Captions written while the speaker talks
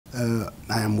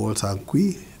I am Walter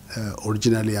Nkwi.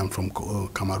 Originally, I'm from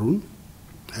Cameroon.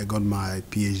 I got my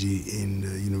PhD in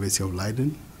the University of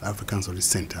Leiden, African Studies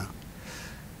Center.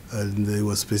 And it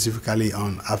was specifically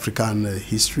on African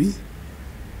history,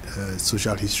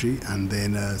 social history, and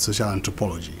then social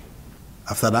anthropology.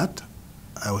 After that,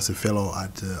 I was a fellow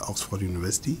at Oxford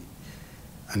University.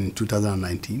 And in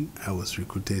 2019, I was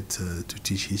recruited to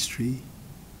teach history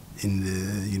in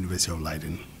the University of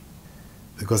Leiden.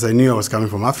 Because I knew I was coming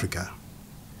from Africa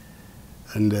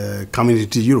and coming to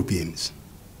teach Europeans,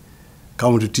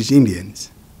 coming to teach Indians.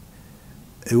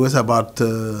 It was about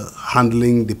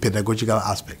handling the pedagogical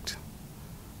aspect.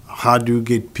 How do you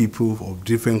get people of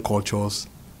different cultures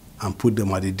and put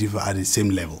them at the same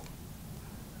level?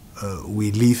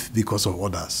 We live because of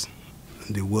others.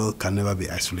 The world can never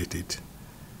be isolated.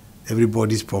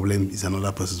 Everybody's problem is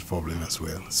another person's problem as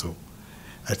well. So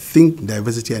I think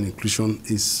diversity and inclusion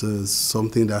is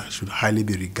something that should highly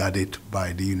be regarded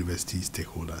by the university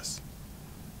stakeholders.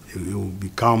 It will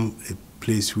become a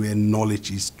place where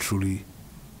knowledge is truly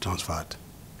transferred.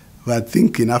 But I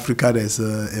think in Africa there's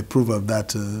a proverb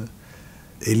that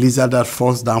a lizard that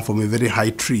falls down from a very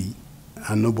high tree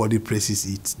and nobody praises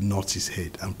it, nods its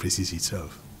head and praises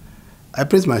itself. I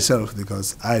praise myself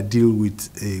because I deal with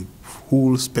a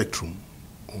whole spectrum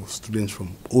of students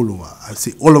from all over, I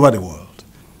say all over the world.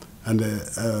 And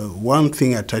one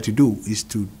thing I try to do is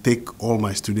to take all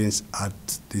my students at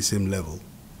the same level.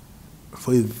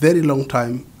 For a very long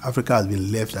time, Africa has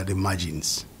been left at the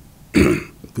margins.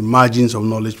 The margins of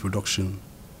knowledge production,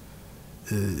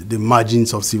 the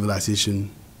margins of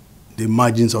civilization, the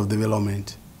margins of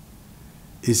development.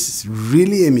 It's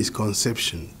really a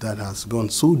misconception that has gone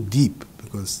so deep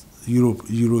because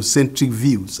Eurocentric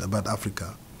views about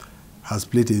Africa has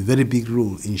played a very big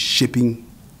role in shaping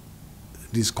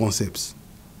these concepts.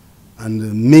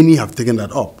 And many have taken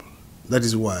that up. That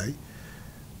is why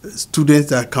students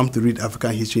that come to read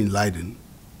African history in Leiden,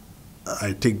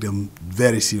 I take them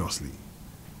very seriously.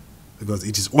 Because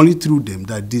it is only through them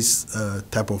that this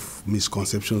type of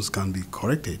misconceptions can be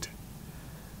corrected.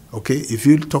 Okay, if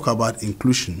you talk about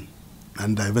inclusion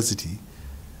and diversity,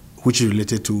 which is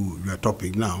related to your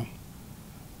topic now,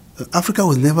 Africa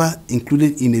was never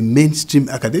included in a mainstream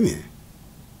academia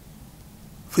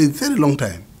for a very long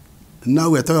time. Now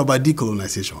we're talking about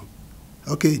decolonization.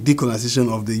 Okay, decolonization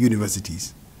of the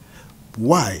universities.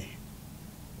 Why?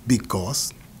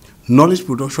 Because knowledge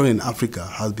production in Africa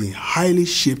has been highly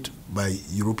shaped by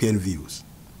European views,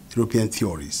 European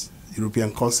theories,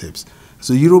 European concepts.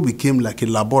 So Europe became like a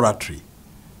laboratory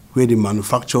where they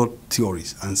manufactured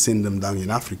theories and send them down in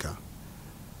Africa.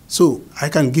 So I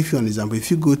can give you an example.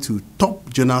 If you go to top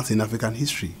journals in African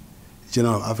history,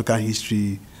 Journal of African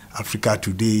History, Africa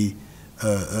Today,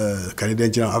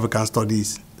 Canadian Journal of African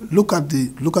Studies, look at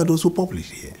those who publish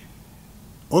here.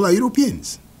 All are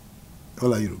Europeans.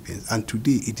 All are Europeans. And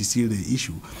today it is still the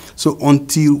issue. So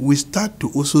until we start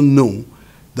to also know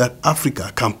that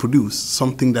Africa can produce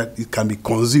something that it can be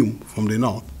consumed from the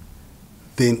north,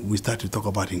 then we start to talk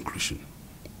about inclusion.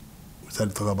 We start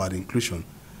to talk about inclusion.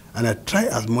 And I try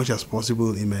as much as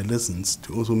possible in my lessons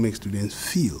to also make students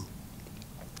feel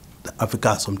that Africa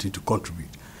has something to contribute.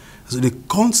 So the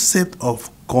concept of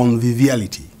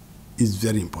conviviality is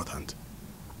very important.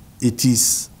 It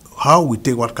is how we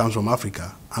take what comes from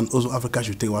Africa, and also Africa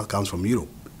should take what comes from Europe.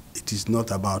 It is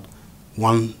not about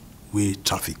one-way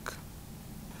traffic.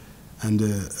 And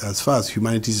as far as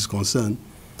humanities is concerned,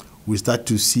 we start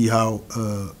to see how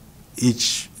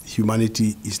each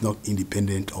humanity is not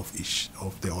independent of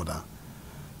the other.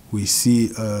 We see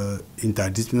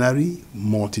interdisciplinary,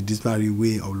 multidisciplinary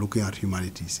way of looking at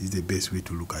humanities is the best way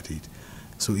to look at it.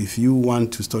 So if you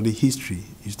want to study history,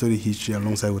 you study history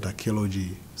alongside with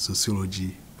archaeology,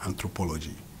 sociology,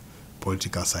 anthropology,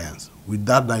 political science. With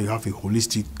that, now you have a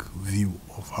holistic view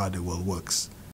of how the world works.